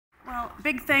Well,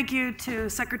 big thank you to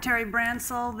Secretary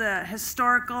Bransell. The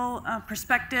historical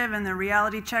perspective and the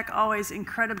reality check, always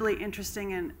incredibly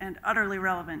interesting and utterly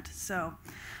relevant. So,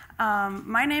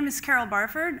 my name is Carol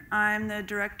Barford. I'm the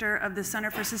director of the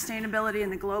Center for Sustainability in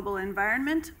the Global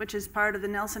Environment, which is part of the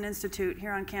Nelson Institute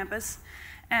here on campus.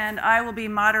 And I will be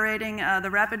moderating the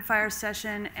rapid fire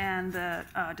session and the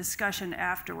discussion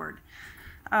afterward.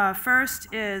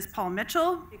 First is Paul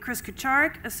Mitchell, Chris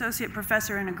Kucharik, Associate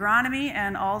Professor in Agronomy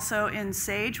and also in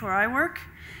SAGE, where I work.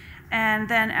 And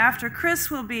then after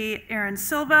Chris will be Aaron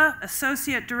Silva,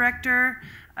 Associate Director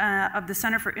of the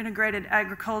Center for Integrated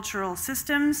Agricultural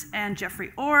Systems, and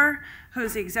Jeffrey Orr,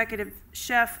 who's the Executive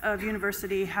Chef of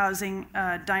University Housing,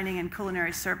 Dining, and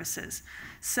Culinary Services.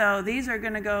 So these are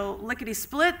going to go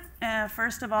lickety-split.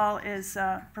 First of all is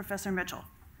Professor Mitchell.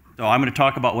 So I'm going to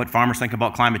talk about what farmers think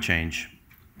about climate change.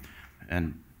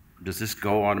 And does this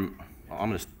go on? Well,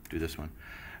 I'm going to do this one.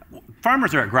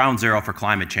 Farmers are at ground zero for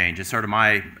climate change. It's sort of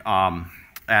my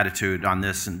attitude on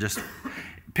this, and just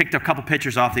picked a couple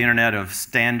pictures off the internet of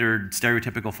standard,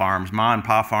 stereotypical farms. Ma and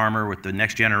pa farmer with the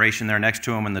next generation there next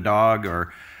to him and the dog,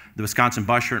 or the Wisconsin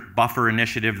Buffer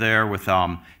Initiative there with,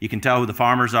 you can tell who the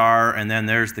farmers are, and then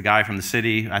there's the guy from the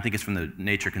city, I think it's from the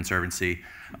Nature Conservancy,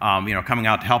 coming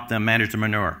out to help them manage the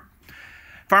manure.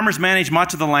 Farmers manage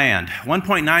much of the land,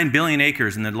 1.9 billion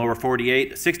acres in the lower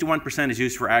 48, 61% is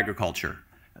used for agriculture.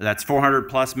 That's 400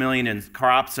 plus million in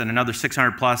crops and another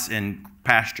 600 plus in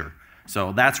pasture.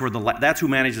 So that's who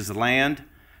manages the land.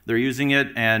 They're using it,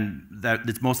 and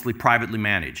it's mostly privately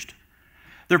managed.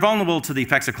 They're vulnerable to the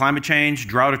effects of climate change.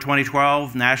 Drought of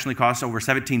 2012 nationally cost over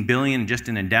 $17 billion just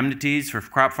in indemnities for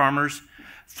crop farmers.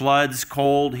 Floods,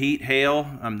 cold, heat, hail.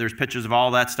 There's pictures of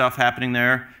all that stuff happening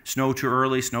there. Snow too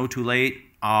early, snow too late.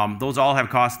 Those all have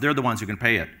costs. They're the ones who can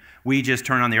pay it. We just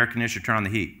turn on the air conditioner, turn on the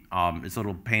heat. It's a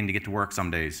little pain to get to work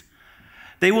some days.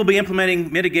 They will be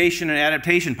implementing mitigation and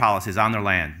adaptation policies on their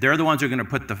land. They're the ones who are going to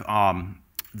put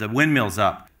the windmills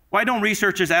up. Why don't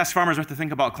researchers ask farmers what to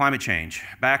think about climate change?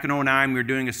 Back in '09, we were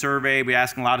doing a survey. We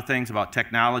asked them a lot of things about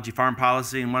technology, farm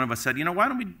policy, and one of us said, why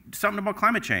don't we do something about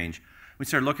climate change? We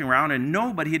started looking around, and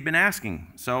nobody had been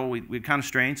asking. So we kind of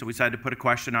strained, so we decided to put a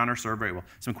question on our survey,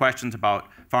 some questions about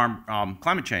farm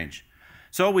climate change.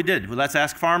 So we did. Well, let's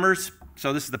ask farmers.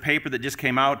 So this is the paper that just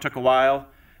came out. It took a while.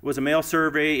 It was a mail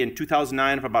survey in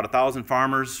 2009 of about 1,000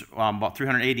 farmers, about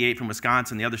 388 from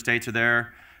Wisconsin. The other states are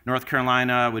there. North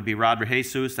Carolina would be Rod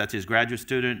Jesus, that's his graduate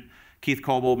student, Keith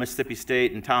Coble, Mississippi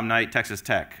State, and Tom Knight, Texas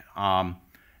Tech.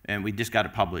 And we just got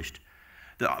it published.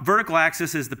 The vertical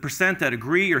axis is the percent that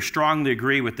agree or strongly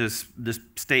agree with this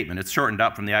statement. It's shortened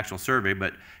up from the actual survey,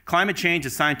 but climate change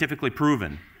is scientifically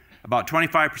proven. About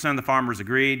 25% of the farmers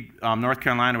agreed. North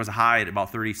Carolina was high at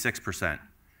about 36%.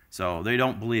 So they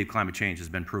don't believe climate change has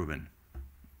been proven.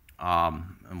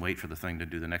 And wait for the thing to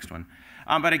do the next one.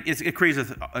 But it agrees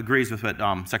with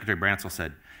what Secretary Bransell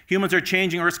said. Humans are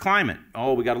changing Earth's climate.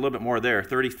 Oh, we got a little bit more there,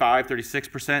 35,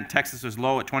 36%. Texas was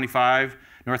low at 25.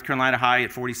 North Carolina high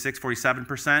at 46,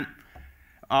 47%.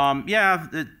 Yeah,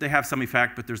 they have some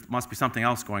effect, but there must be something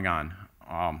else going on.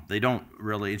 They don't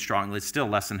really strongly, it's still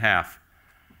less than half.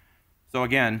 So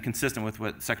again, consistent with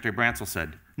what Secretary Bransell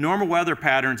said. Normal weather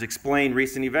patterns explain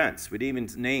recent events. We didn't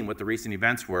even name what the recent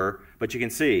events were, but you can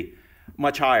see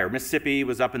much higher. Mississippi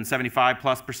was up in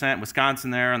 75+%,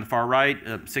 Wisconsin there on the far right,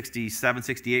 67,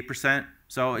 68%.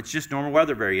 So it's just normal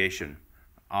weather variation.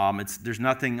 There's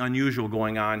nothing unusual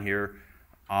going on here.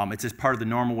 It's just part of the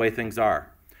normal way things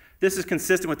are. This is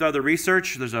consistent with other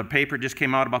research. There's a paper that just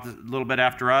came out about this a little bit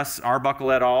after us,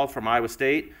 Arbuckle et al. From Iowa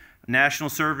State. National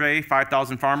survey,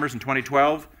 5,000 farmers in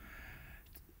 2012.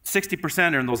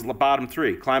 60% are in those bottom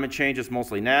three. Climate change is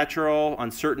mostly natural,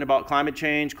 uncertain about climate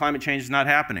change is not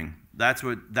happening. That's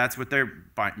what their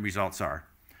results are.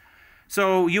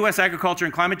 So U.S. agriculture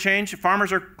and climate change,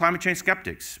 farmers are climate change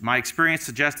skeptics. My experience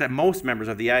suggests that most members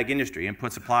of the ag industry,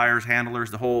 input suppliers, handlers,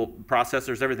 the whole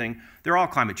processors, everything, they're all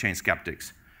climate change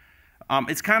skeptics.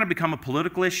 It's kind of become a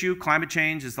political issue. Climate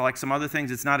change is like some other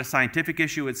things. It's not a scientific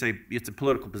issue. It's a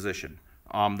political position.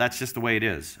 That's just the way it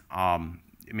is.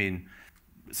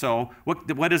 So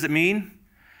what does it mean?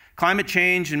 Climate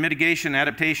change and mitigation and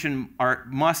adaptation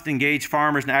must engage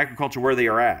farmers and agriculture where they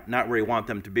are at, not where you want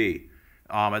them to be.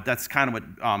 That's kind of what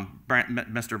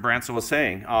Mr. Bransell was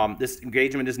saying. This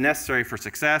engagement is necessary for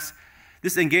success.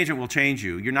 This engagement will change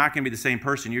you. You're not going to be the same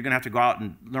person. You're going to have to go out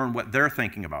and learn what they're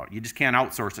thinking about. You just can't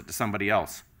outsource it to somebody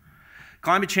else.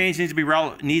 Climate change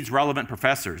needs relevant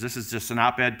professors. This is just an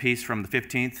op-ed piece from the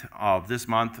 15th of this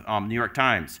month, New York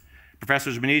Times.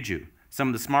 Professors, we need you. Some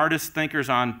of the smartest thinkers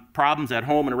on problems at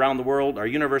home and around the world are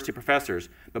university professors,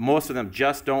 but most of them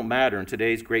just don't matter in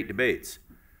today's great debates.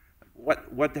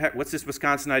 what the heck, what's this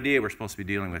Wisconsin idea we're supposed to be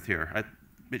dealing with here?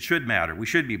 It should matter. We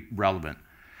should be relevant.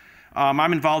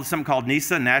 I'm involved in something called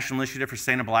NISA, National Initiative for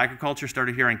Sustainable Agriculture,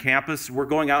 started here on campus. We're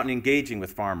going out and engaging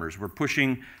with farmers. We're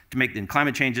pushing to make and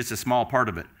climate change just a small part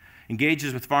of it.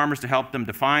 Engages with farmers to help them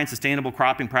define sustainable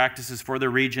cropping practices for their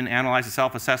region, analyze the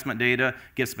self-assessment data,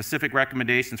 give specific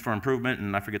recommendations for improvement,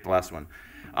 and I forget the last one.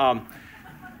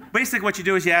 Basically what you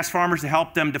do is you ask farmers to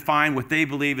help them define what they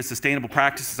believe is sustainable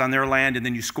practices on their land, and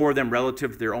then you score them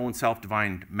relative to their own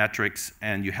self-defined metrics,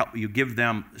 and you give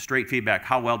them straight feedback.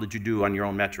 How well did you do on your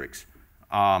own metrics?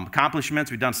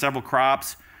 Accomplishments, we've done several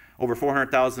crops, over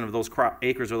 400,000 of those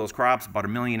acres of those crops, about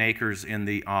 1 million acres in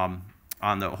the, on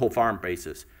the whole farm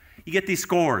basis. You get these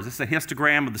scores. This is a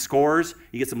histogram of the scores.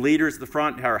 You get some leaders at the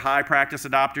front who are high practice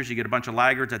adopters. You get a bunch of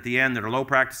laggards at the end that are low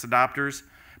practice adopters.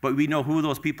 But we know who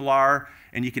those people are,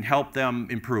 and you can help them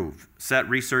improve, set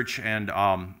research and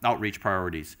outreach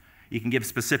priorities. You can give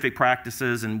specific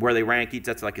practices and where they rank each.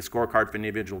 That's like a scorecard for an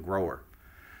individual grower.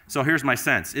 So here's my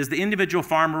sense. Is the individual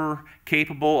farmer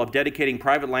capable of dedicating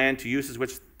private land to uses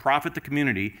which profit the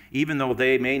community, even though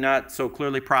they may not so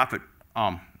clearly profit,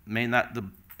 the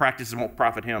practices won't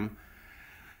profit him?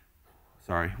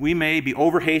 Sorry. We may be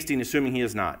over-hasting assuming he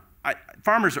is not.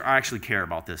 Farmers actually care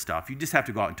about this stuff. You just have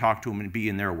to go out and talk to them and be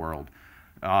in their world.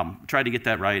 Try to get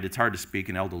that right. It's hard to speak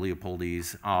in Elder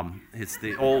Leopoldese. It's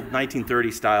the old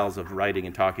 1930 styles of writing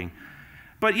and talking.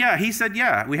 But yeah, he said,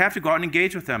 yeah, we have to go out and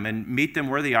engage with them and meet them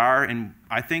where they are. And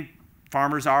I think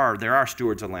farmers are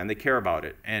stewards of land. They care about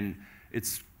it. And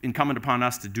it's incumbent upon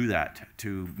us to do that,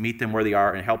 to meet them where they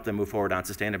are and help them move forward on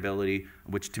sustainability,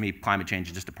 which to me, climate change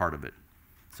is just a part of it.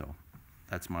 So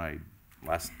that's my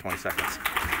last 20 seconds.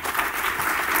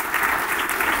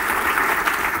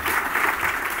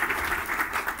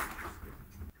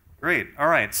 Great. All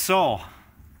right. So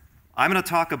I'm going to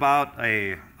talk about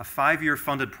a 5-year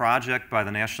funded project by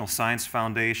the National Science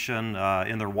Foundation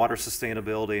in their Water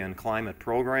Sustainability and Climate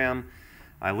Program.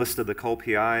 I listed the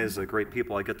co-PIs, the great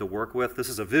people I get to work with. This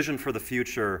is a vision for the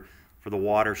future for the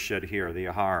watershed here, the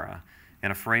Yahara,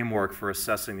 and a framework for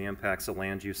assessing the impacts of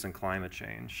land use and climate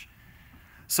change.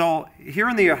 So here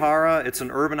in the Yahara, it's an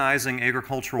urbanizing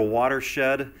agricultural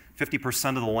watershed.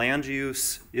 50% of the land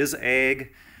use is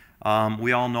ag.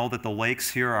 We all know that the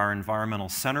lakes here are environmental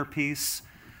centerpiece.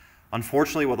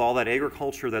 Unfortunately, with all that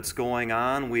agriculture that's going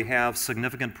on, we have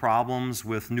significant problems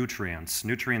with nutrients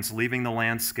leaving the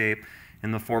landscape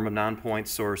in the form of non-point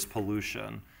source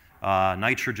pollution.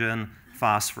 Nitrogen,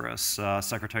 phosphorus.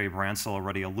 Secretary Bransell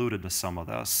already alluded to some of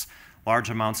this.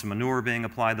 Large amounts of manure being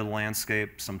applied to the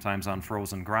landscape, sometimes on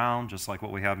frozen ground, just like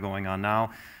what we have going on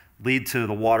now, lead to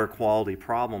the water quality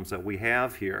problems that we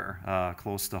have here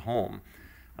close to home.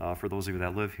 For those of you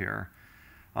that live here.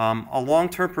 A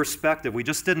long-term perspective, we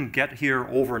just didn't get here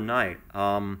overnight.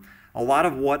 A lot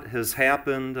of what has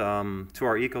happened to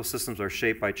our ecosystems are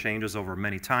shaped by changes over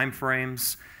many time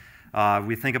frames.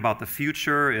 We think about the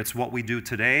future, it's what we do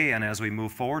today, and as we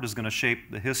move forward is going to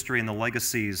shape the history and the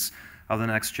legacies of the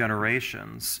next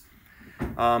generations.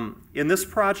 In this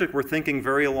project, we're thinking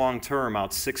very long-term,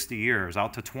 out 60 years,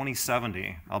 out to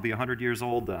 2070. I'll be 100 years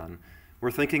old then. We're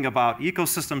thinking about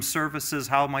ecosystem services,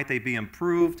 how might they be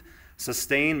improved,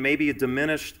 sustained, maybe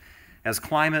diminished as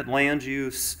climate, land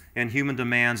use, and human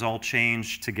demands all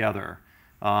change together.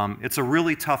 It's a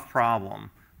really tough problem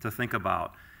to think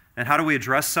about. And how do we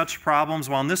address such problems?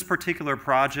 Well, in this particular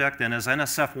project, and as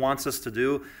NSF wants us to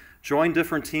do, join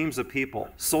different teams of people,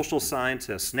 social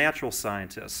scientists, natural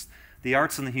scientists, the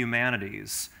arts and the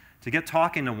humanities, to get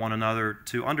talking to one another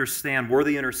to understand where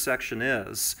the intersection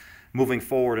is moving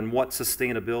forward and what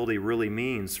sustainability really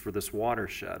means for this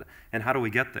watershed, and how do we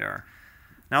get there?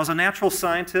 Now, as a natural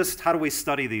scientist, how do we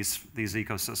study these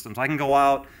ecosystems? I can go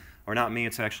out, or not me,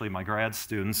 it's actually my grad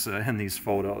students in these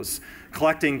photos,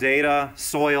 collecting data,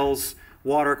 soils,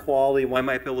 water quality. We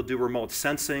might be able to do remote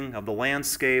sensing of the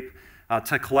landscape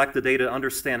to collect the data to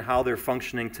understand how they're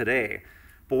functioning today.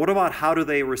 But what about how do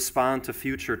they respond to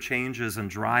future changes and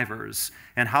drivers?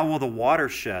 And how will the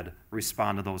watershed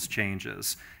respond to those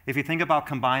changes? If you think about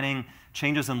combining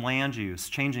changes in land use,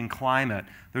 changing climate,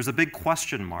 there's a big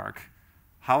question mark.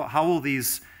 How will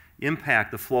these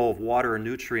impact the flow of water and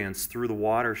nutrients through the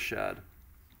watershed?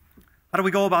 How do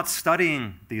we go about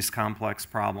studying these complex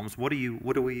problems? What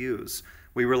do we use?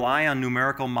 We rely on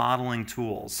numerical modeling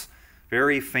tools.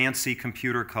 Very fancy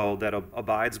computer code that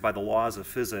abides by the laws of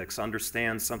physics,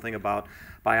 understands something about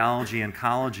biology and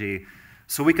ecology,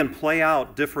 so we can play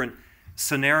out different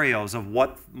scenarios of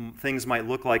what things might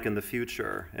look like in the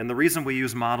future. And the reason we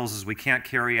use models is we can't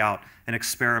carry out an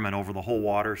experiment over the whole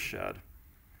watershed.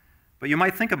 But you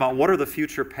might think about what are the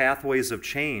future pathways of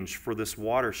change for this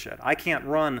watershed. I can't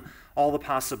run all the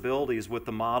possibilities with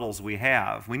the models we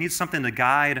have. We need something to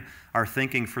guide our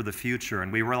thinking for the future,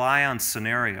 and we rely on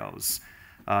scenarios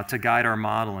to guide our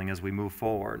modeling as we move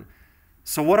forward.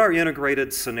 So what are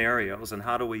integrated scenarios and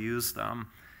how do we use them?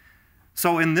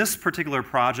 So in this particular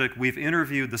project, we've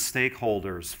interviewed the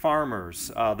stakeholders, farmers,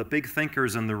 the big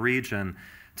thinkers in the region,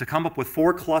 to come up with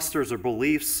 4 clusters of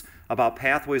beliefs about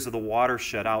pathways of the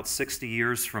watershed out 60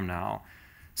 years from now.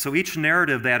 So each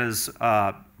narrative that has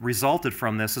resulted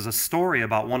from this is a story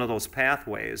about one of those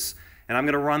pathways. And I'm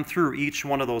going to run through each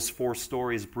one of those 4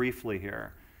 stories briefly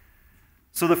here.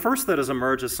 So the first that has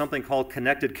emerged is something called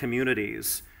connected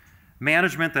communities.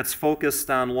 Management that's focused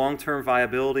on long-term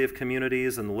viability of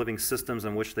communities and the living systems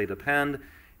on which they depend.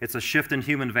 It's a shift in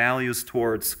human values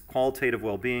towards qualitative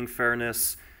well-being,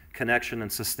 fairness, connection,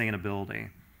 and sustainability.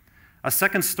 A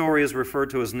second story is referred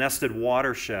to as nested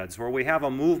watersheds, where we have a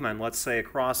movement, let's say,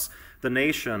 across the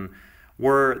nation,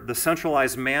 where the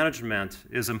centralized management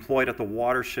is employed at the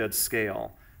watershed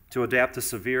scale to adapt to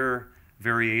severe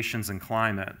variations in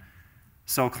climate.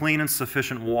 So clean and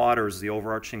sufficient water is the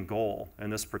overarching goal in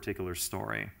this particular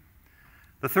story.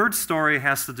 The third story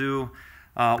has to do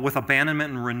with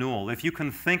abandonment and renewal. If you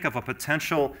can think of a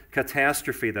potential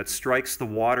catastrophe that strikes the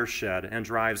watershed and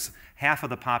drives half of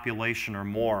the population or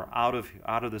more out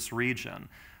of this region,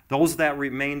 those that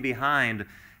remain behind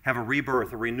have a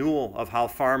rebirth, a renewal of how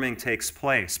farming takes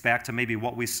place, back to maybe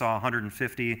what we saw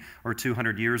 150 or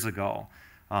 200 years ago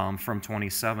from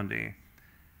 2070.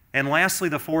 And lastly,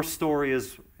 the fourth story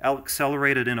is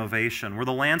accelerated innovation, where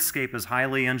the landscape is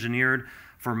highly engineered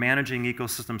for managing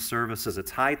ecosystem services.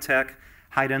 It's high-tech,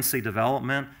 high-density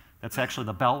development. That's actually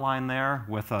the belt line there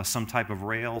with some type of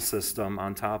rail system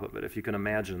on top of it, if you can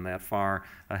imagine that far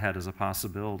ahead as a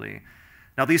possibility.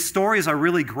 Now, these stories are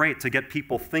really great to get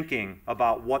people thinking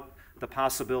about what the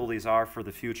possibilities are for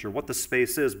the future, what the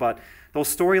space is, but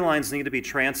those storylines need to be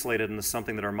translated into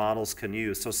something that our models can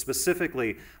use. So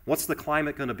specifically, what's the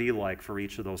climate going to be like for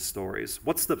each of those stories?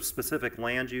 What's the specific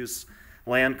land use,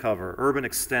 land cover, urban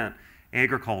extent,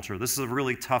 agriculture? This is a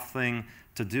really tough thing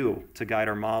to do to guide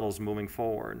our models moving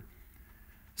forward.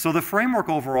 So the framework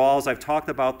overall is I've talked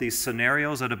about these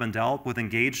scenarios that have been dealt with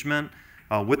engagement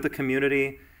with the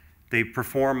community. They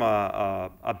perform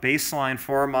a baseline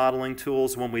for our modeling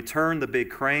tools. When we turn the big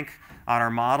crank on our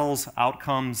models, out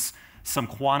comes some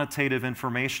quantitative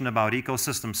information about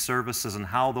ecosystem services and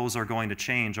how those are going to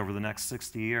change over the next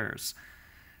 60 years.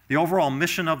 The overall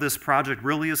mission of this project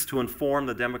really is to inform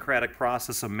the democratic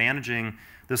process of managing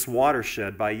this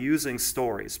watershed by using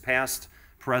stories, past,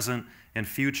 present, and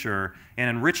future, and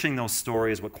enriching those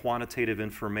stories with quantitative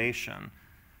information.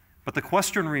 But the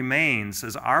question remains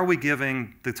is, are we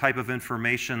giving the type of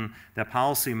information that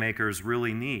policymakers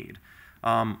really need?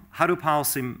 How do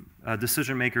policy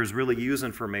decision makers really use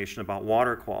information about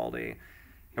water quality?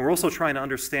 And we're also trying to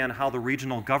understand how the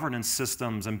regional governance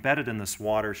systems embedded in this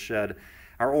watershed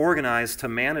are organized to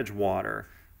manage water.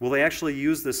 Will they actually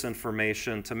use this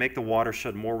information to make the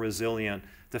watershed more resilient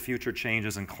to future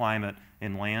changes in climate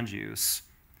and land use?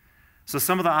 So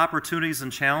some of the opportunities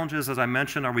and challenges, as I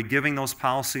mentioned, are we giving those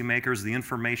policymakers the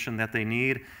information that they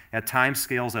need at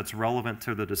timescales that's relevant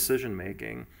to the decision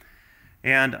making?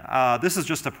 And this is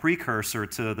just a precursor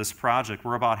to this project.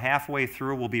 We're about halfway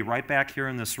through. We'll be right back here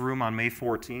in this room on May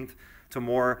 14th to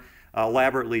more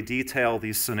elaborately detail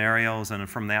these scenarios, and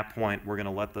from that point, we're going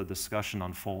to let the discussion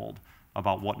unfold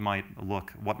about what might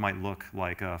look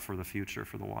like for the future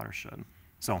for the watershed.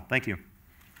 So, thank you.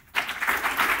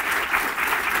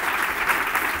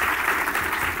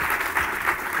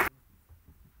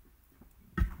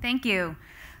 Thank you.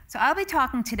 So I'll be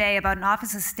talking today about an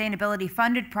Office of Sustainability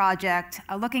funded project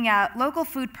looking at local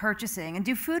food purchasing and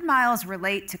do food miles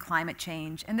relate to climate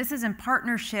change. And this is in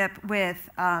partnership with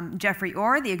Jeffrey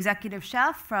Orr, the executive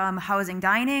chef from Housing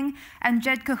Dining, and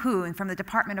Jed Cahoon from the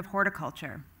Department of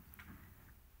Horticulture.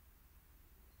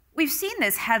 We've seen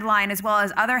this headline as well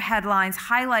as other headlines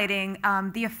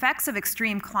highlighting the effects of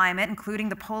extreme climate, including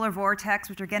the polar vortex,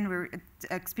 which again we're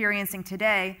experiencing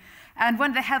today. And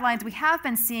one of the headlines we have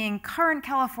been seeing, current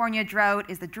California drought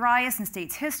is the driest in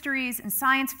state's histories, and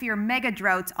science fear mega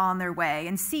droughts on their way.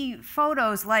 And see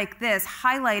photos like this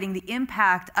highlighting the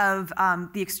impact of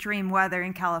the extreme weather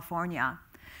in California.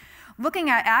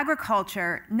 Looking at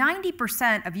agriculture,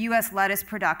 90% of U.S. lettuce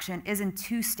production is in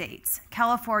 2 states,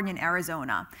 California and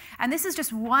Arizona. And this is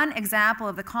just one example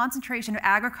of the concentration of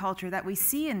agriculture that we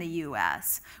see in the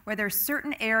U.S., where there's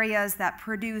certain areas that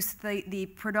produce the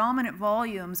predominant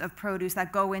volumes of produce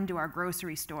that go into our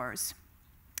grocery stores.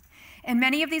 In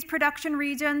many of these production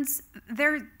regions,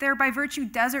 they're by virtue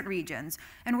desert regions,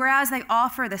 and whereas they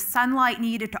offer the sunlight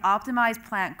needed to optimize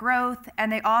plant growth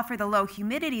and they offer the low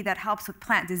humidity that helps with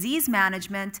plant disease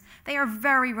management, they are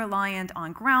very reliant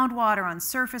on groundwater, on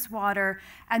surface water,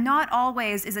 and not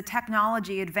always is a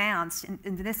technology advanced.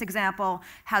 In this example,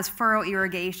 has furrow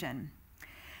irrigation.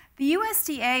 The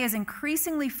USDA is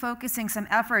increasingly focusing some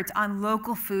efforts on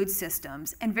local food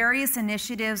systems and various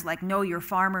initiatives like Know Your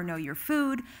Farmer, Know Your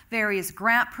Food, various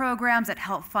grant programs that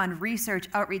help fund research,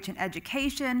 outreach, and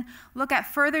education, look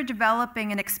at further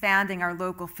developing and expanding our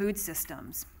local food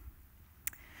systems.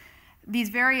 These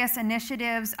various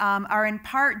initiatives are in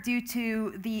part due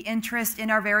to the interest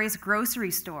in our various grocery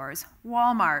stores,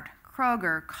 Walmart,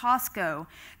 Kroger, Costco.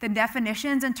 The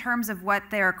definitions in terms of what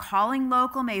they're calling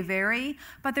local may vary,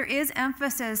 but there is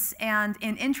emphasis and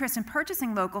an interest in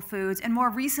purchasing local foods, and more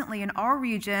recently in our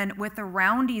region with the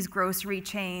Roundy's grocery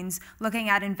chains looking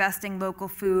at investing local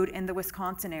food in the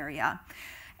Wisconsin area.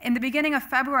 In the beginning of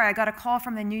February, I got a call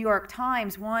from the New York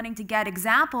Times wanting to get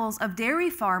examples of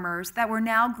dairy farmers that were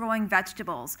now growing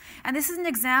vegetables. And this is an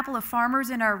example of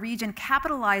farmers in our region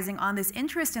capitalizing on this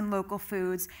interest in local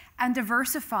foods and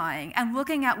diversifying and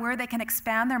looking at where they can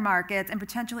expand their markets and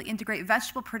potentially integrate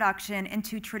vegetable production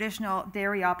into traditional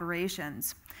dairy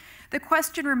operations. The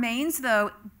question remains,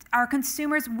 though, are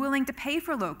consumers willing to pay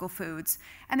for local foods?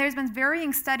 And there's been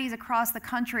varying studies across the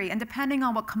country, and depending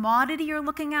on what commodity you're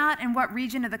looking at and what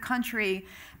region of the country,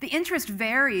 the interest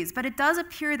varies, but it does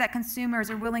appear that consumers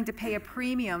are willing to pay a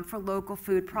premium for local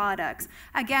food products,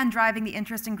 again, driving the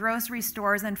interest in grocery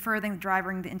stores and further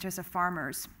driving the interest of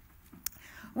farmers.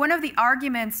 One of the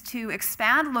arguments to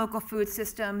expand local food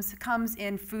systems comes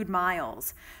in food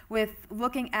miles, with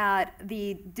looking at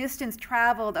the distance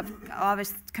traveled of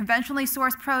conventionally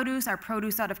sourced produce, our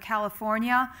produce out of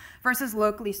California, versus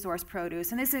locally sourced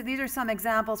produce. And these are some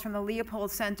examples from the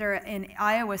Leopold Center in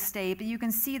Iowa State, but you can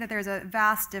see that there's a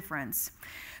vast difference.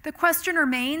 The question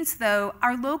remains, though,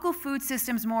 are local food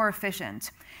systems more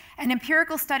efficient? And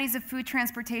empirical studies of food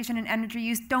transportation and energy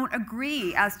use don't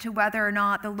agree as to whether or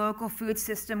not the local food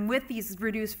system with these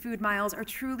reduced food miles are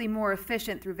truly more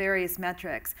efficient through various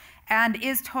metrics. And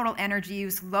is total energy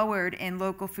use lowered in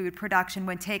local food production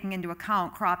when taking into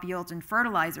account crop yields and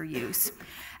fertilizer use?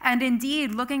 And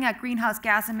indeed, looking at greenhouse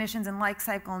gas emissions and life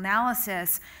cycle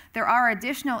analysis, there are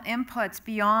additional inputs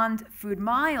beyond food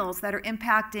miles that are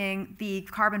impacting the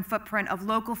carbon footprint of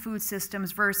local food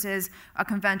systems versus a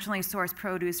conventionally sourced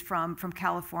produce from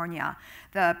California.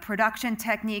 The production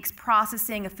techniques,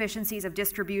 processing, efficiencies of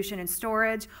distribution and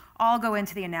storage all go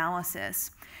into the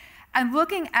analysis. And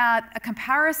looking at a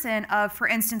comparison of, for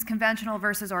instance, conventional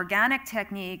versus organic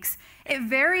techniques, it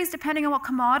varies depending on what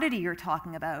commodity you're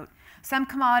talking about. Some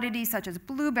commodities, such as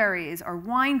blueberries or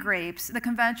wine grapes, the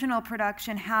conventional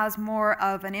production has more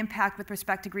of an impact with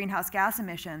respect to greenhouse gas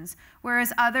emissions,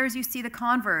 whereas others, you see the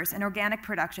converse, and organic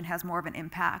production has more of an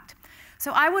impact.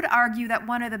 So I would argue that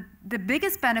one of the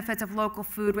biggest benefits of local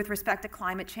food with respect to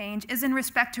climate change is in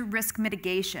respect to risk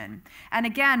mitigation. And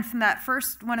again, from that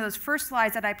one of those first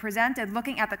slides that I presented,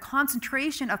 looking at the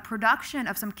concentration of production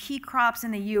of some key crops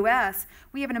in the US,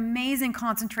 we have an amazing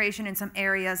concentration in some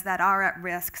areas that are at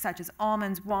risk, such as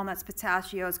almonds, walnuts,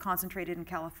 pistachios, concentrated in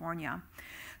California.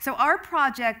 So our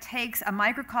project takes a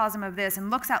microcosm of this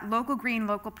and looks at local green,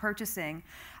 local purchasing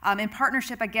in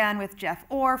partnership again with Jeff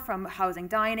Orr from Housing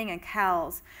Dining and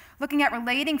CALS, looking at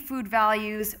relating food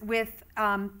values with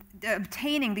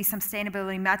obtaining these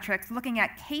sustainability metrics, looking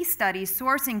at case studies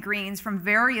sourcing greens from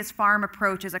various farm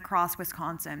approaches across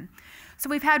Wisconsin. So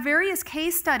we've had various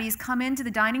case studies come into the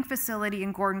dining facility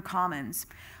in Gordon Commons.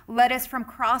 Lettuce from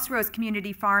Crossroads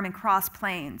Community Farm in Cross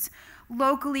Plains.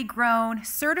 Locally grown,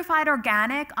 certified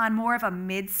organic on more of a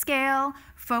mid-scale,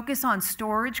 focus on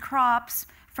storage crops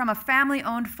from a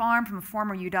family-owned farm from a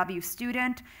former UW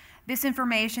student. This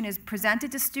information is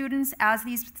presented to students as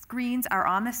these greens are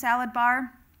on the salad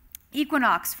bar.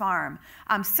 Equinox Farm,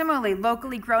 similarly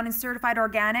locally grown and certified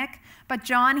organic, but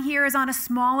John here is on a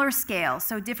smaller scale,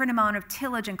 so different amount of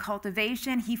tillage and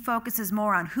cultivation. He focuses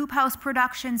more on hoop house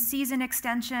production, season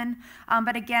extension,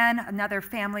 but again, another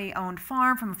family-owned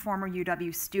farm from a former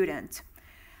UW student.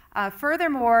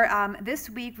 Furthermore, this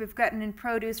week we've gotten in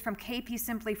produce from KP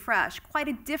Simply Fresh, quite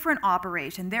a different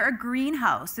operation. They're a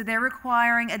greenhouse, so they're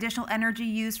requiring additional energy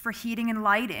used for heating and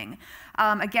lighting.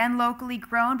 Again, locally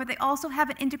grown, but they also have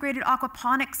an integrated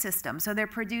aquaponics system, so they're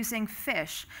producing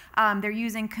fish. They're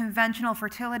using conventional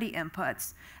fertility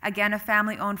inputs. Again, a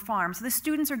family-owned farm. So the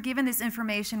students are given this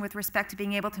information with respect to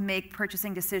being able to make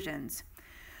purchasing decisions.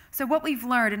 So what we've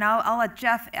learned, and I'll let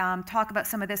Jeff talk about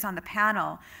some of this on the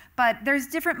panel, but there's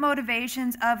different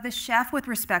motivations of the chef with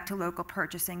respect to local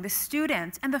purchasing, the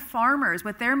students and the farmers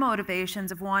with their motivations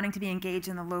of wanting to be engaged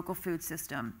in the local food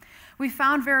system. We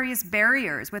found various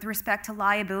barriers with respect to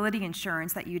liability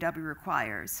insurance that UW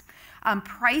requires.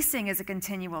 Pricing is a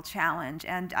continual challenge,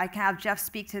 and I can have Jeff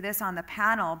speak to this on the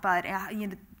panel, but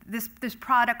this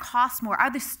product costs more.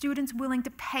 Are the students willing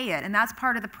to pay it? And that's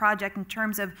part of the project in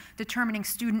terms of determining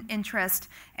student interest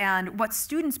and what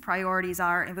students' priorities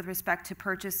are with respect to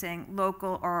purchasing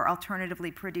local or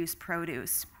alternatively produced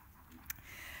produce.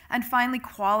 And finally,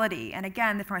 quality. And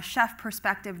again, from a chef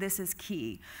perspective, this is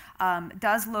key.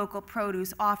 Does local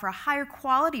produce offer a higher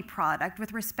quality product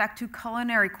with respect to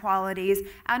culinary qualities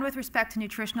and with respect to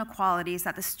nutritional qualities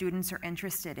that the students are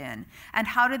interested in? And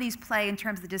how do these play in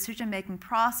terms of the decision-making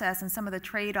process and some of the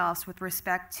trade-offs with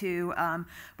respect to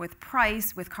with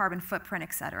price, with carbon footprint,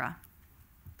 et cetera?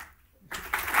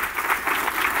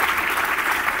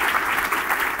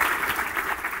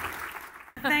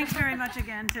 Thanks very much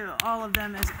again to all of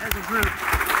them as a group.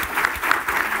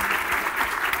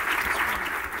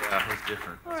 Yeah, it's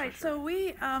different. All right, so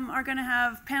we are going to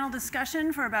have panel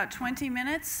discussion for about 20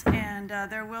 minutes, and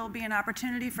there will be an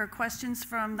opportunity for questions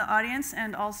from the audience,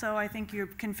 and also I think you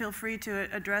can feel free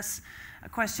to address a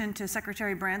question to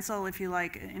Secretary Bransell if you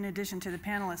like, in addition to the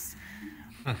panelists.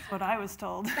 That's what I was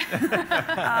told.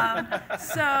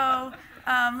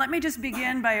 Let me just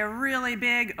begin by a really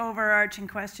big overarching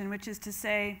question, which is to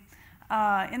say,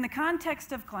 in the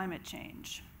context of climate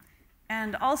change,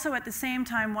 and also at the same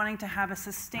time wanting to have a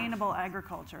sustainable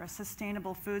agriculture, a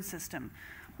sustainable food system,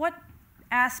 what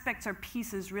aspects or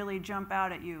pieces really jump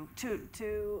out at you?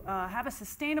 To have a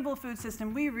sustainable food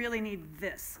system, we really need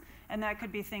this. And that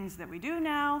could be things that we do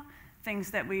now,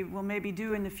 things that we will maybe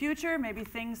do in the future, maybe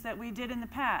things that we did in the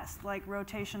past, like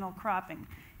rotational cropping.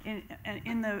 In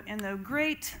the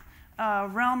great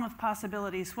realm of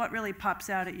possibilities, what really pops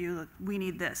out at you? We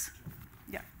need this.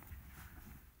 Yeah.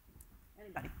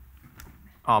 Anybody?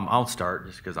 I'll start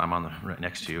just because I'm on the right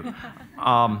next to you.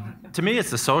 To me, it's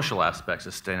the social aspects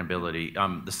of sustainability.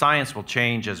 The science will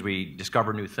change as we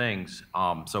discover new things.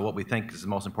 So what we think is the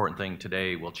most important thing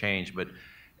today will change, but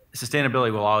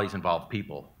sustainability will always involve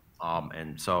people.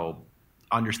 And so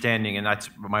understanding, and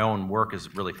that's my own work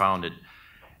is really founded,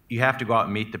 you have to go out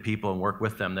and meet the people and work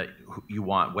with them that you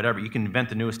want. Whatever, you can invent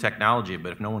the newest technology,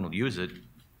 but if no one will use it,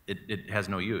 it has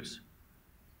no use.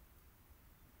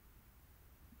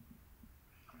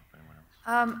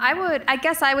 I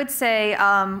guess I would say,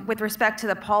 with respect to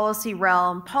the policy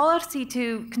realm, policy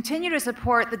to continue to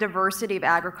support the diversity of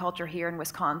agriculture here in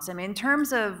Wisconsin. I mean, in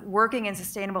terms of working in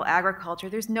sustainable agriculture,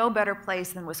 there's no better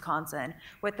place than Wisconsin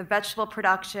with the vegetable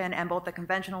production and both the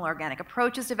conventional organic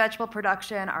approaches to vegetable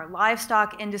production, our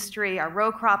livestock industry, our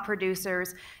row crop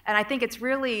producers, and I think it's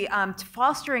really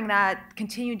fostering that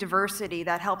continued diversity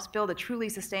that helps build a truly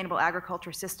sustainable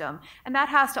agriculture system, and that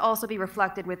has to also be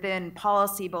reflected within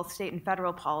policy, both state and federal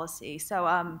policy. So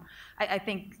I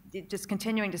think just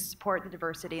continuing to support the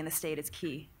diversity in the state is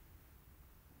key.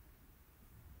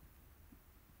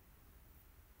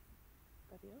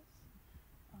 Anybody else?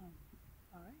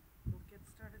 All right, we'll get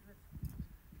started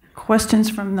with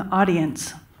questions from the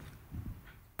audience.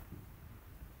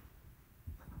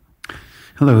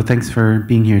 Hello, thanks for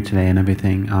being here today and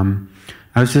everything.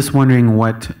 I was just wondering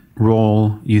what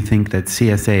role you think that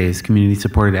CSAs,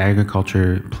 community-supported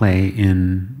agriculture, play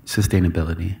in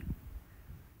sustainability.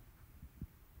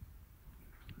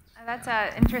 That's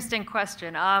an interesting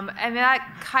question. I mean,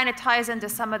 that kind of ties into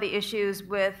some of the issues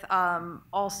with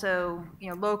also,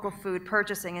 local food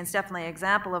purchasing, and it's definitely an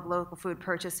example of local food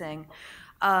purchasing.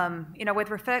 With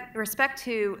respect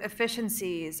to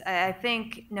efficiencies, I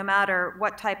think no matter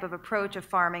what type of approach of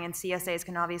farming, and CSAs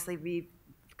can obviously be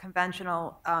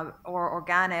conventional or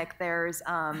organic, there's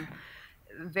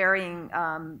varying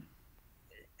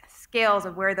scales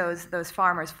of where those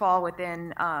farmers fall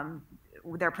within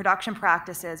their production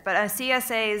practices. But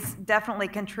CSAs definitely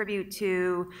contribute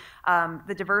to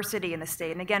the diversity in the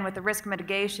state. And again, with the risk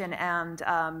mitigation and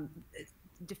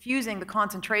diffusing the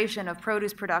concentration of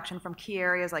produce production from key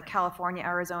areas like California,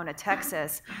 Arizona,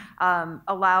 Texas,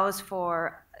 allows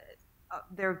for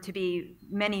there to be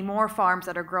many more farms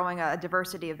that are growing a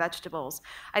diversity of vegetables.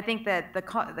 I think that the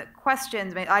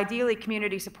questions, ideally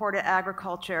community-supported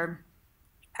agriculture,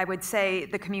 I would say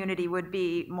the community would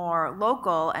be more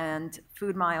local and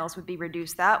food miles would be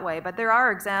reduced that way. But there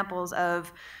are examples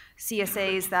of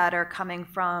CSAs that are coming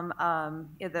from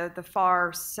the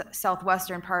far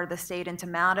southwestern part of the state into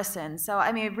Madison. So,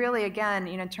 I mean, really, again,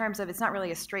 in terms of, it's not really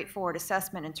a straightforward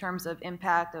assessment in terms of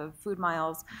impact of food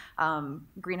miles,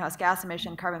 greenhouse gas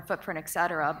emission, carbon footprint, et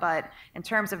cetera. But in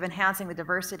terms of enhancing the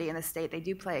diversity in the state, they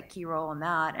do play a key role in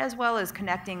that, as well as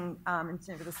connecting, in terms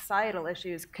of the societal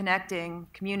issues, connecting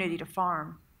community to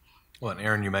farm. Well, and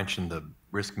Aaron, you mentioned the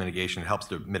risk mitigation. It helps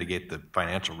to mitigate the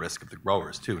financial risk of the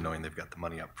growers too, knowing they've got the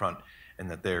money up front and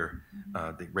that they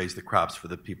raise the crops for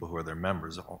the people who are their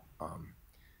members. And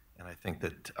I think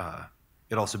that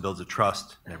it also builds a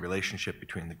trust and a relationship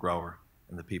between the grower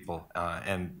and the people.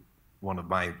 And one of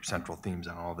my central themes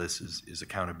on all this is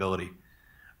accountability.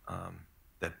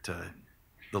 That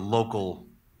the local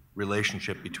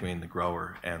relationship between the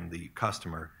grower and the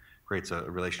customer creates a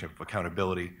relationship of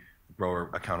accountability.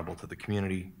 Grower accountable to the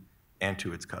community and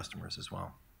to its customers as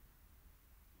well.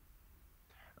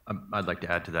 I'd like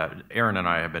to add to that. Aaron and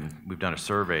I we've done a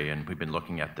survey and we've been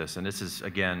looking at this, and this is,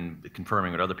 again,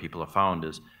 confirming what other people have found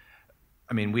is,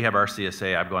 I mean, we have our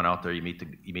CSA. I've gone out there, you meet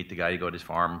the guy, you go to his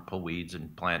farm, pull weeds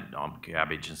and plant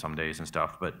cabbage and some days and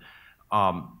stuff, but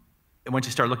once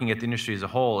you start looking at the industry as a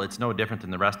whole, it's no different than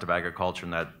the rest of agriculture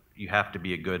in that you have to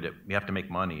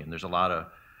make money, and there's a lot of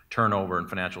turnover and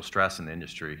financial stress in the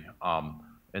industry,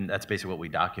 and that's basically what we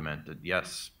document. That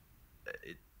yes,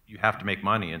 you have to make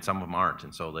money, and some of them aren't,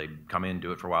 and so they come in,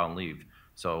 do it for a while, and leave.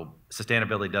 So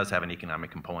sustainability does have an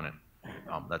economic component.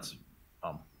 That's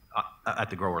at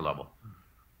the grower level.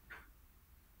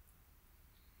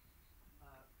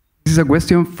 This is a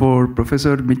question for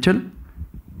Professor Mitchell.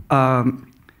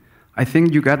 I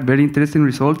think you got very interesting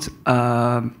results.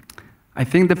 I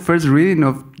think the first reading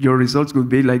of your results would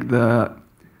be like the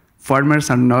farmers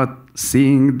are not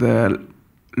seeing the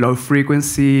low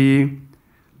frequency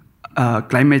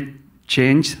climate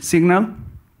change signal.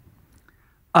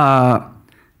 And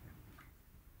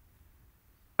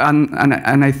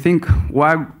I think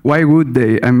why would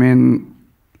they? I mean,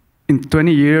 in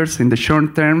 20 years, in the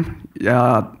short term,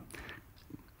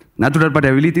 natural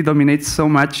variability dominates so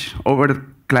much over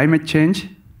climate change.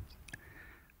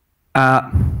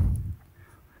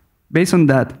 Based on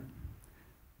that,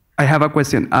 I have a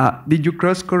question. Did you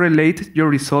cross-correlate your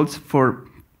results for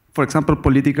example,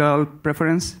 political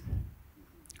preference?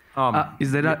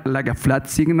 Is there like a flat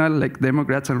signal, like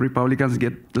Democrats and Republicans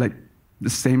get like the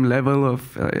same level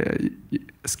of,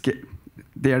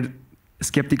 they are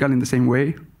skeptical in the same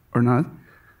way or not?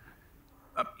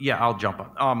 Yeah, I'll jump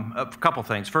on. A couple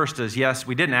things. First is, yes,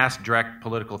 we didn't ask direct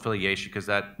political affiliation because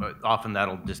often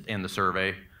that'll just end the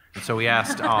survey. And so we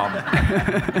asked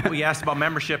about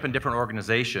membership in different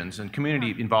organizations and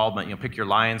community involvement. You know, pick your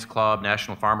Lions Club,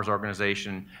 National Farmers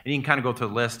Organization, and you can kind of go through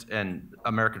the list, and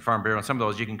American Farm Bureau, and some of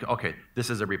those you can, okay, this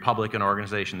is a Republican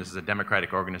organization, this is a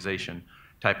Democratic organization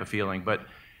type of feeling. But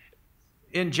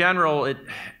in general,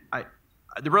 I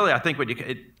think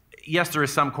yes, there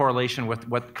is some correlation with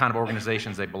what kind of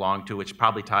organizations they belong to, which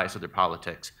probably ties to their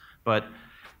politics. But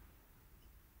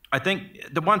I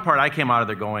think the one part I came out of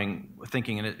there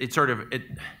thinking, and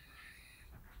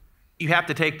you have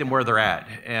to take them where they're at,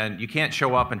 and you can't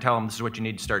show up and tell them this is what you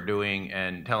need to start doing,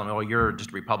 and tell them, oh, you're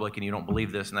just a Republican, you don't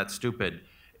believe this, and that's stupid.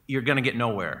 You're going to get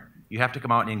nowhere. You have to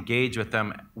come out and engage with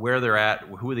them where they're at,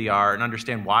 who they are, and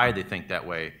understand why they think that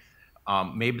way.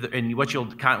 And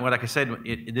like I said,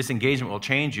 this engagement will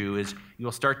change you is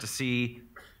you'll start to see,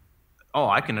 oh,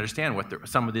 I can understand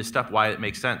some of this stuff, why it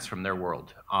makes sense from their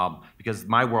world. Because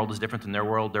my world is different than their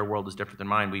world is different than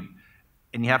mine.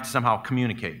 And you have to somehow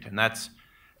communicate,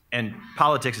 and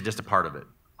politics is just a part of it.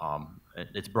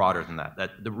 It's broader than that.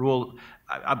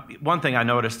 One thing I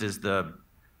noticed is the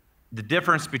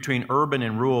difference between urban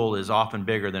and rural is often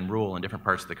bigger than rural in different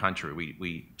parts of the country.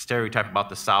 We stereotype about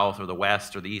the South or the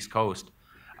West or the East Coast.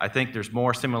 I think there's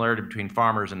more similarity between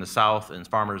farmers in the South and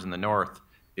farmers in the North,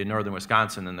 in northern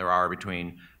Wisconsin, than there are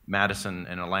between Madison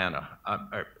and Atlanta.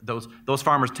 Those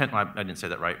farmers tend, I didn't say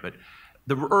that right, but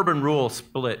the urban-rural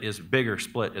split is a bigger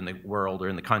split in the world or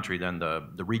in the country than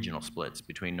the regional splits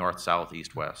between north, south,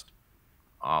 east, west.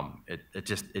 It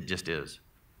just is.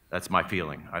 That's my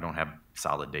feeling. I don't have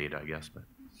solid data, I guess, but.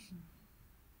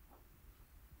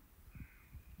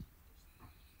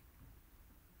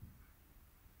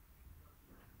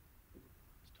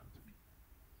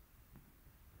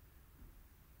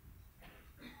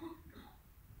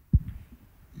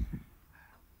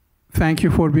 Thank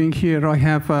you for being here. I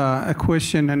have a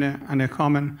question and a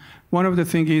comment. One of the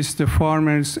things is the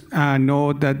farmers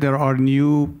know that there are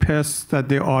new pests that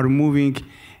they are moving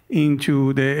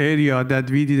into the area that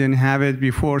we didn't have it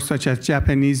before, such as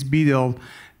Japanese beetle,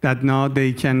 that now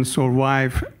they can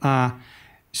survive.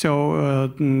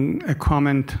 So a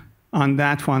comment on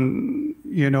that one,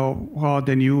 how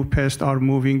the new pests are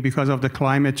moving because of the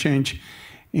climate change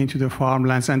into the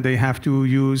farmlands, and they have to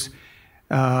use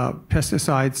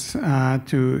pesticides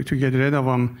to get rid of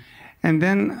them. And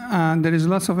then there is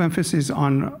lots of emphasis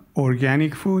on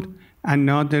organic food, and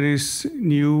now there is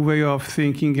new way of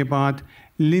thinking about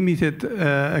limited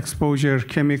exposure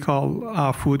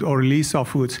chemical food or LISA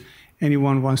foods.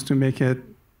 Anyone wants to make a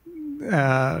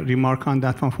remark on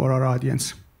that one for our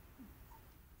audience?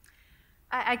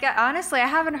 Honestly, I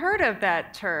haven't heard of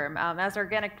that term. As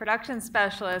organic production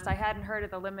specialist, I hadn't heard of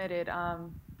the limited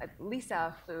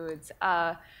LISA foods.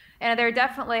 And there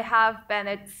definitely have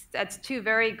been, that's two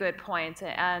very good points.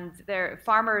 And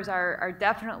farmers are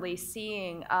definitely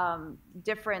seeing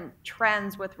different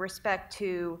trends with respect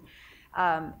to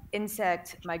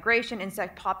insect migration,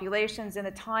 insect populations in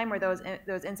a time where those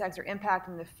insects are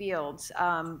impacting the fields.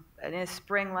 In a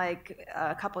spring like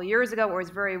a couple years ago where it was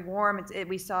very warm,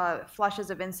 we saw flushes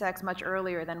of insects much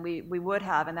earlier than we would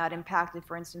have, and that impacted,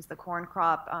 for instance, the corn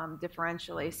crop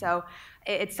differentially. So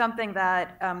it's something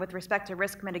that, with respect to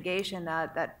risk mitigation,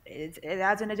 that it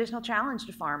adds an additional challenge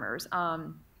to farmers.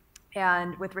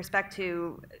 And with respect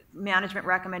to management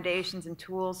recommendations and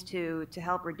tools to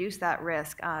help reduce that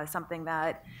risk, something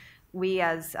that we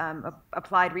as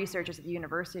applied researchers at the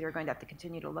university are going to have to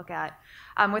continue to look at.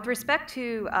 With respect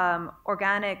to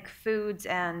organic foods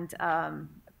and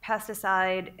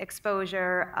pesticide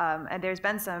exposure, and there's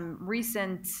been some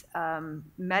recent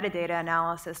metadata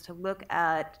analysis to look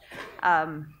at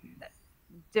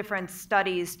different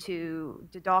studies to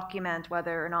document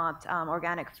whether or not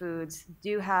organic foods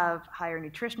do have higher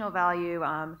nutritional value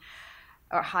or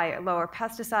lower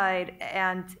pesticide.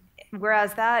 And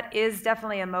whereas that is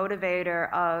definitely a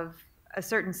motivator of a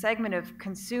certain segment of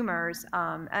consumers,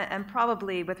 and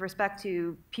probably with respect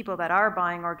to people that are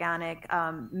buying organic,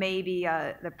 maybe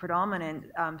the predominant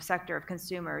sector of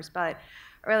consumers. But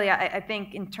really, I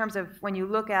think in terms of when you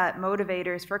look at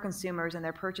motivators for consumers and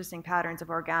their purchasing patterns of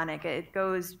organic, it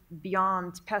goes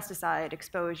beyond pesticide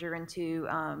exposure into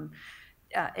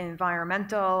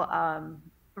environmental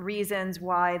reasons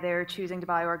why they're choosing to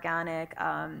buy organic,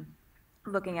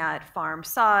 looking at farm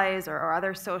size or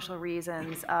other social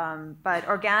reasons. But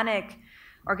organic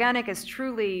is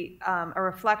truly a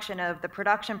reflection of the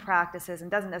production practices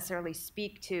and doesn't necessarily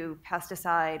speak to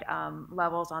pesticide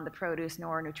levels on the produce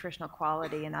nor nutritional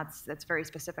quality, and that's very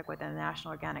specific within the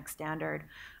National Organic Standard.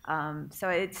 So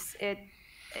I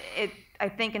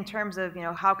think in terms of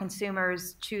how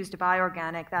consumers choose to buy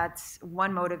organic, that's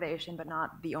one motivation, but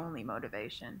not the only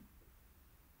motivation.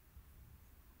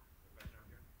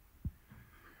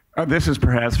 This is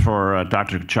perhaps for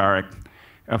Dr. Kucharik.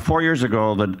 4 years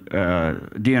ago, the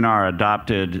DNR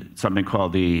adopted something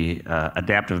called the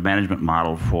adaptive management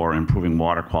model for improving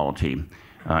water quality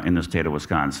in the state of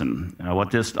Wisconsin.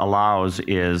 What this allows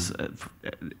is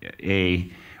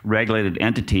a regulated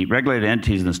entities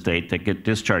in the state that get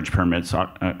discharge permits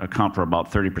account for about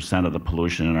 30% of the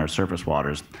pollution in our surface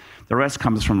waters. The rest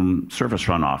comes from surface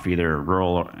runoff, either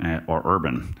rural or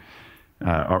urban,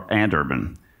 and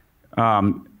urban.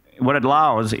 What it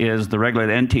allows is the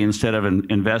regulated entity, instead of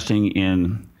investing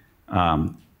in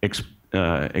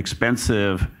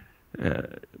expensive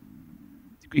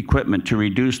equipment to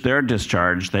reduce their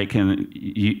discharge, they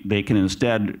can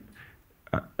instead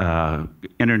enter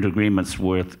into agreements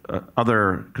with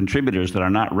other contributors that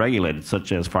are not regulated,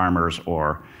 such as farmers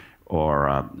or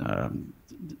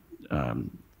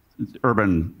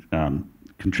urban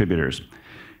contributors.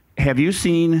 Have you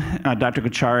seen, Dr.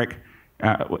 Kucharik,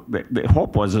 the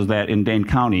hope is that in Dane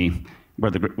County,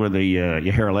 where the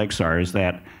Yahara Lakes are, is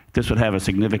that this would have a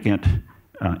significant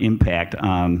impact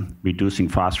on reducing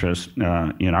phosphorus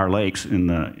in our lakes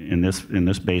in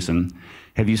this basin.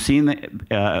 Have you seen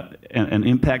an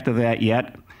impact of that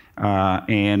yet?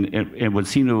 And it would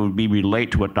seem to be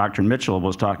relate to what Dr. Mitchell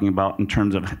was talking about in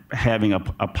terms of having a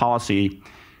policy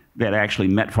that actually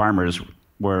met farmers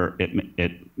where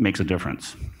it makes a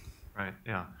difference. Right.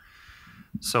 Yeah.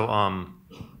 So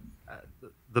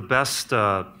the best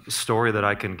story that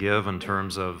I can give in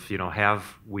terms of, have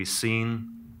we seen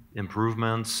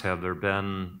improvements? Have there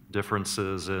been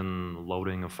differences in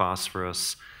loading of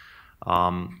phosphorus?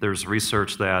 There's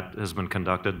research that has been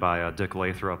conducted by Dick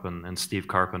Lathrop and Steve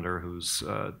Carpenter, who's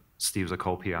Steve's a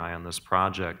co-PI on this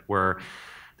project, where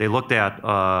they looked at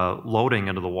loading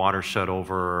into the watershed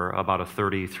over about a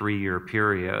 33-year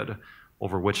period,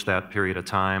 over which that period of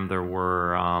time there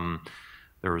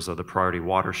was the Priority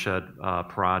Watershed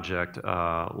Project.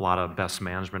 A lot of best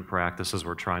management practices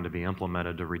were trying to be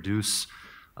implemented to reduce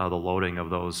the loading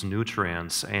of those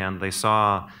nutrients, and they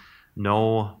saw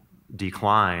no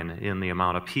decline in the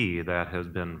amount of pee that has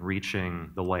been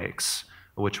reaching the lakes,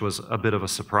 which was a bit of a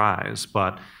surprise.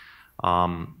 But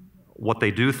what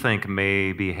they do think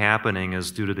may be happening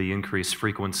is due to the increased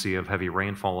frequency of heavy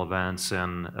rainfall events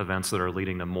and events that are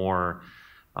leading to more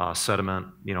sediment,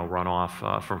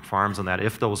 runoff from farms, and that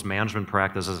if those management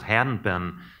practices hadn't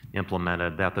been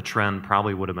implemented, that the trend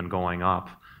probably would have been going up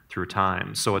through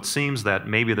time. So it seems that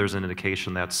maybe there's an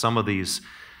indication that some of these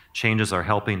changes are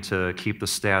helping to keep the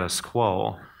status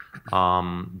quo,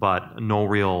 but no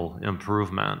real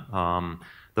improvement.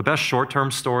 The best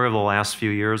short-term story of the last few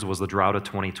years was the drought of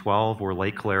 2012, where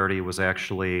lake clarity was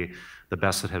actually the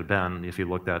best it had been if you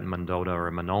looked at Mendota or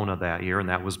Monona that year, and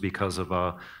that was because of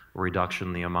a reduction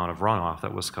in the amount of runoff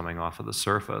that was coming off of the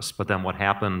surface. But then what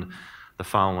happened the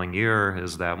following year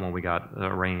is that when we got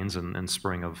rains in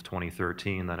spring of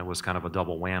 2013, then it was kind of a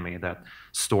double whammy. That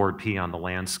stored pee on the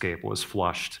landscape was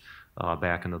flushed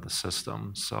back into the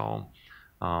system. So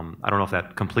I don't know if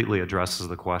that completely addresses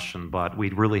the question, but we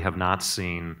really have not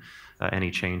seen any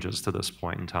changes to this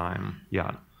point in time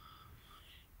yet.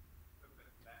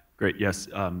 Great, yes.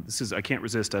 I can't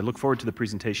resist. I look forward to the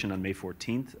presentation on May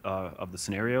 14th of the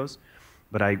scenarios,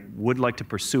 but I would like to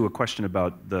pursue a question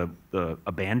about the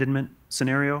abandonment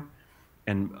scenario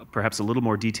and perhaps a little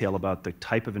more detail about the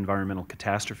type of environmental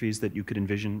catastrophes that you could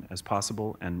envision as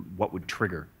possible and what would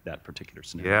trigger that particular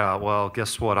scenario. Yeah, well,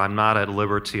 guess what? I'm not at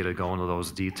liberty to go into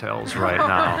those details right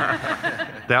now.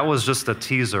 That was just a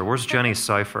teaser. Where's Jenny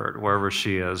Seifert, wherever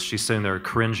she is? She's sitting there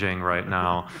cringing right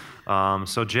now.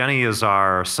 So Jenny is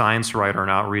our science writer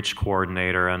and outreach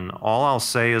coordinator, and all I'll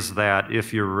say is that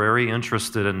if you're very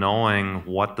interested in knowing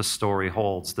what the story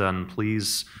holds, then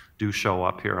please do show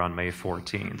up here on May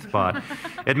 14th. But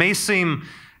it may seem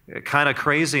kind of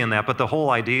crazy in that, but the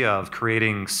whole idea of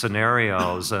creating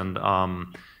scenarios and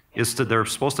they're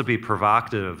supposed to be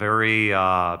provocative, very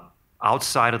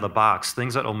outside of the box,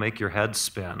 things that will make your head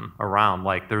spin around,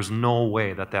 like there's no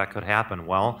way that could happen.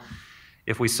 Well,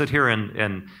 if we sit here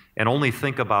and only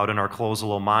think about in our closed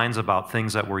little minds about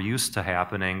things that we're used to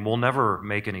happening, we'll never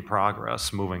make any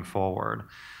progress moving forward.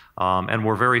 And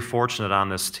we're very fortunate on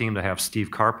this team to have Steve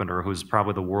Carpenter, who's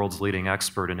probably the world's leading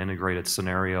expert in integrated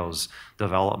scenarios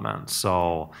development.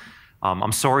 So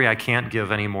I'm sorry I can't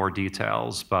give any more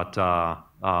details, but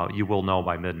you will know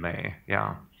by mid-May,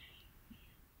 yeah.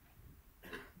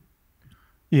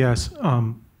 Yes,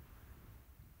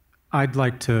 I'd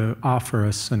like to offer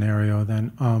a scenario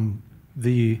then.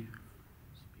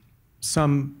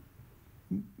 Some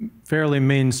fairly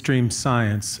mainstream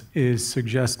science is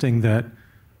suggesting that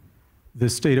the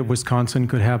state of Wisconsin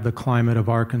could have the climate of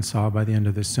Arkansas by the end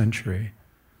of this century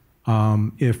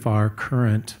if our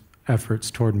current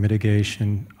efforts toward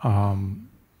mitigation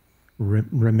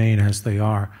remain as they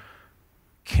are.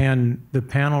 Can the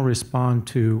panel respond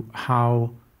to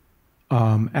how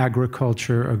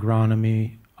agriculture,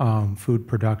 agronomy, food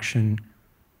production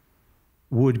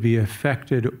would be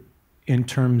affected in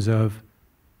terms of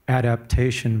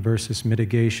adaptation versus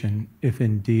mitigation if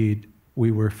indeed we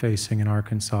were facing an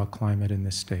Arkansas climate in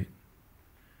this state?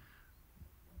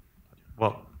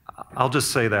 Well, I'll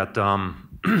just say that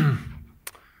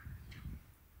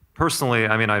personally,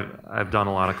 I mean, I've done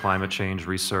a lot of climate change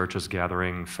research, just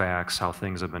gathering facts, how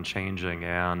things have been changing,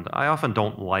 and I often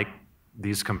don't like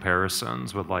these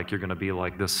comparisons with like you're going to be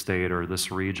like this state or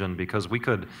this region, because we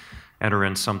could enter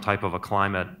in some type of a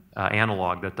climate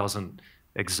analog that doesn't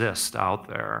exist out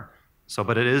there. So,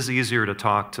 but it is easier to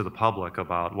talk to the public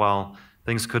about, well,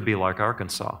 things could be like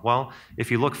Arkansas. Well,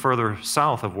 if you look further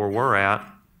south of where we're at,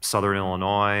 southern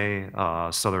Illinois,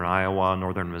 southern Iowa,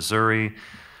 northern Missouri,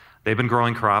 they've been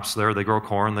growing crops there. They grow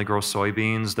corn, they grow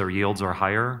soybeans. Their yields are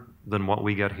higher than what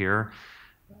we get here.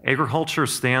 Agriculture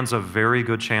stands a very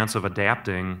good chance of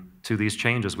adapting to these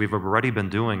changes. We've already been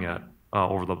doing it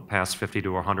over the past 50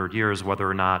 to 100 years, whether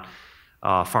or not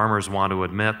farmers want to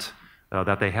admit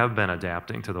that they have been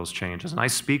adapting to those changes. And I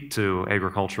speak to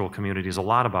agricultural communities a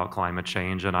lot about climate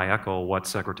change, and I echo what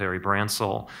Secretary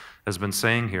Bransell has been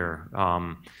saying here.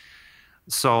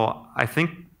 So I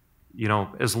think,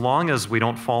 as long as we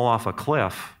don't fall off a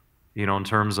cliff, in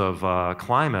terms of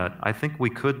climate, I think we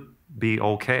could be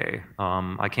okay.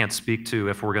 I can't speak to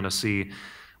if we're going to see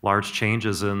large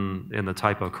changes in the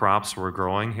type of crops we're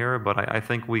growing here, but I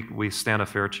think we stand a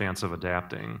fair chance of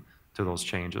adapting to those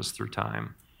changes through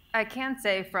time. I can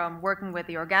say from working with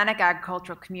the organic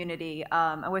agricultural community,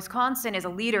 Wisconsin is a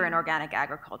leader in organic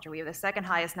agriculture. We have the second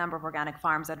highest number of organic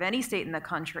farms out of any state in the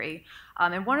country.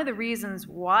 And one of the reasons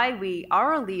why we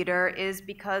are a leader is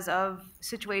because of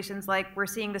situations like we're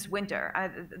seeing this winter.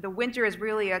 The winter is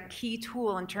really a key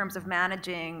tool in terms of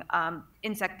managing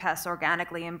insect pests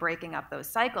organically and breaking up those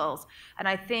cycles. And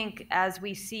I think as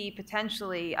we see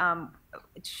potentially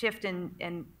shift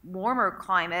in warmer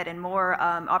climate and more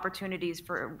opportunities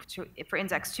for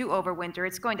insects to overwinter,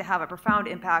 it's going to have a profound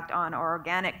impact on our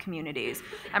organic communities,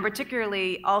 and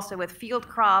particularly also with field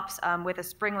crops, with a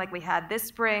spring like we had this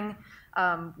spring,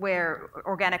 where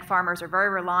organic farmers are very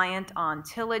reliant on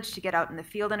tillage to get out in the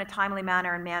field in a timely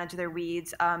manner and manage their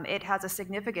weeds. It has a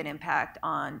significant impact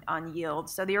on yield.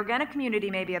 So the organic community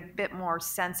may be a bit more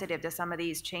sensitive to some of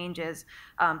these changes,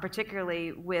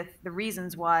 particularly with the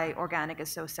reasons why organic is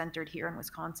so centered here in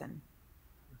Wisconsin.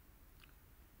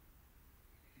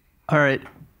 All right.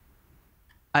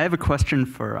 I have a question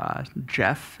for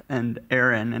Jeff and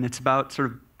Aaron, and it's about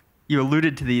sort of, you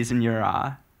alluded to these in your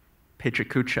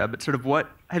PechaKucha, but sort of what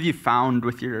have you found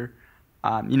with your,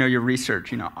 your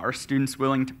research? Are students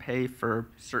willing to pay for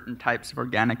certain types of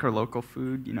organic or local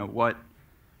food?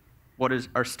 What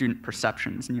are student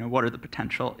perceptions? What are the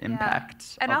potential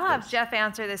impacts? And I'll have Jeff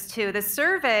answer this too. The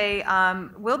survey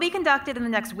will be conducted in the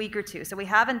next week or two, so we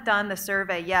haven't done the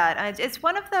survey yet. And it's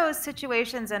one of those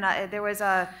situations, and there was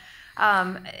a.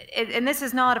 And this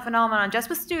is not a phenomenon just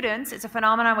with students, it's a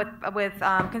phenomenon with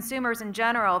consumers in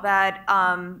general, that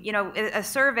a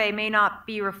survey may not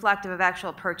be reflective of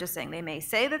actual purchasing. They may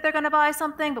say that they're going to buy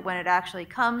something, but when it actually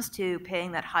comes to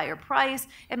paying that higher price,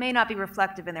 it may not be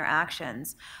reflective in their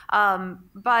actions.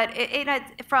 But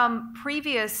from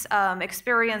previous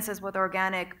experiences with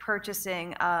organic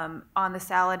purchasing on the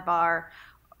salad bar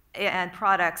and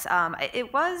products,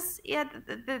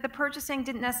 the purchasing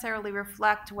didn't necessarily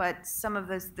reflect what some of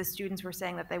the students were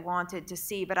saying that they wanted to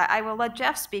see. But I will let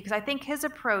Jeff speak, because I think his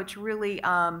approach really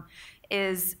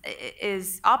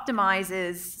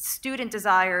optimizes student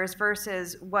desires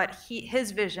versus what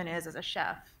his vision is as a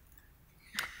chef.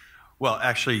 Well,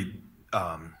 actually,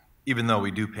 even though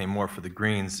we do pay more for the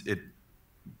greens,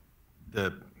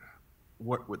 the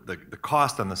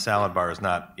cost on the salad bar is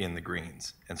not in the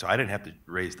greens, and so I didn't have to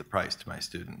raise the price to my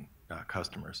student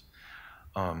customers.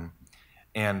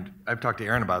 And I've talked to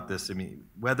Aaron about this. I mean,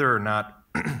 whether or not,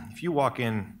 if you walk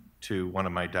into one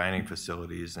of my dining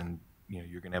facilities and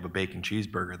you're going to have a bacon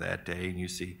cheeseburger that day, and you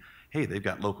see, hey, they've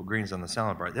got local greens on the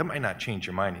salad bar, that might not change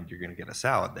your mind, and you're going to get a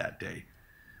salad that day,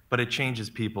 but it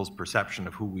changes people's perception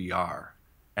of who we are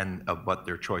and of what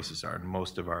their choices are. And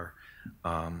most of our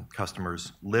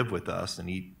customers live with us and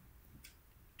eat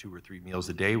 2 or 3 meals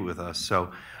a day with us.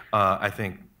 So I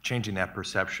think changing that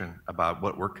perception about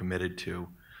what we're committed to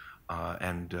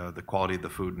and the quality of the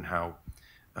food and how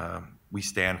we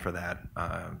stand for that,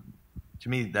 to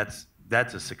me, that's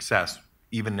a success,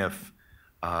 even if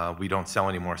we don't sell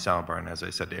any more salad bar. And as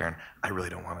I said to Aaron, I really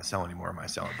don't want to sell any more of my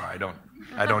salad bar.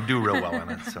 I don't do real well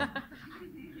on it. So.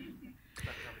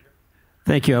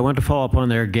 Thank you. I want to follow up on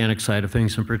the organic side of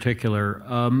things in particular.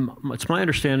 It's my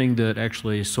understanding that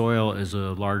actually soil is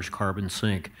a large carbon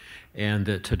sink, and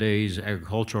that today's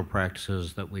agricultural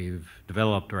practices that we've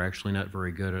developed are actually not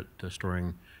very good at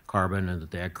storing carbon, and that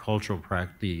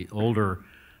the older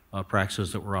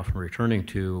practices that we're often returning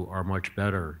to are much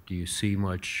better. Do you see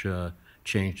much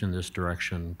change in this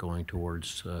direction going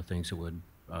towards things that would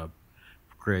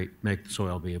make the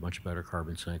soil be a much better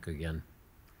carbon sink again?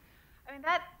 I mean,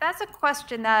 that's a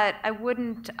question that I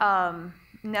wouldn't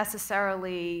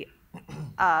necessarily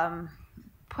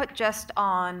put just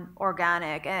on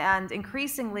organic. And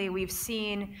increasingly, we've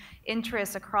seen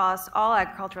interest across all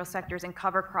agricultural sectors in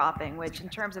cover cropping, which in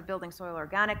terms of building soil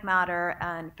organic matter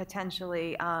and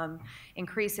potentially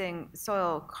increasing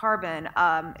soil carbon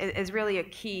is really a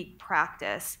key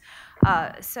practice.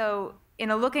 So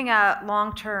looking at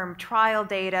long-term trial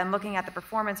data and looking at the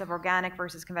performance of organic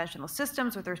versus conventional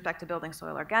systems with respect to building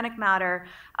soil organic matter,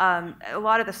 a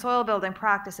lot of the soil building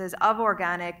practices of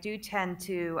organic do tend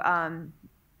to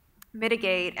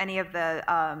mitigate any of the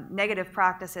negative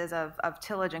practices of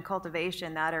tillage and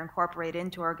cultivation that are incorporated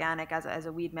into organic as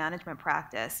a weed management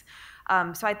practice.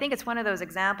 So I think it's one of those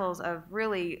examples of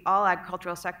really all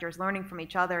agricultural sectors learning from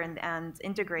each other and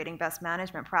integrating best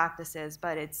management practices.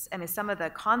 But some of the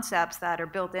concepts that are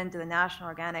built into the National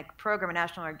Organic Program and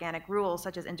National Organic Rules,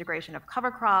 such as integration of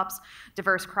cover crops,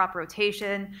 diverse crop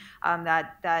rotation,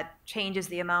 that changes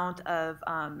the amount of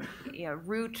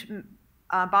root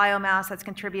biomass that's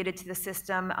contributed to the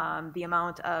system, the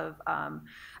amount of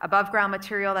above ground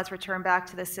material that's returned back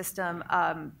to the system,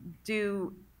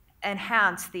 do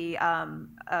enhance the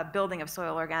building of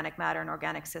soil organic matter and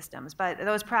organic systems. But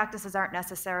those practices aren't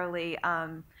necessarily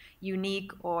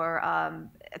unique or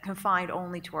confined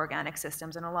only to organic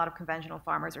systems, and a lot of conventional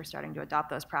farmers are starting to adopt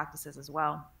those practices as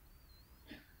well.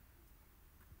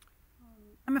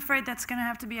 I'm afraid that's going to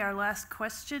have to be our last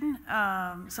question.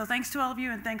 So thanks to all of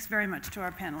you, and thanks very much to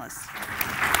our panelists.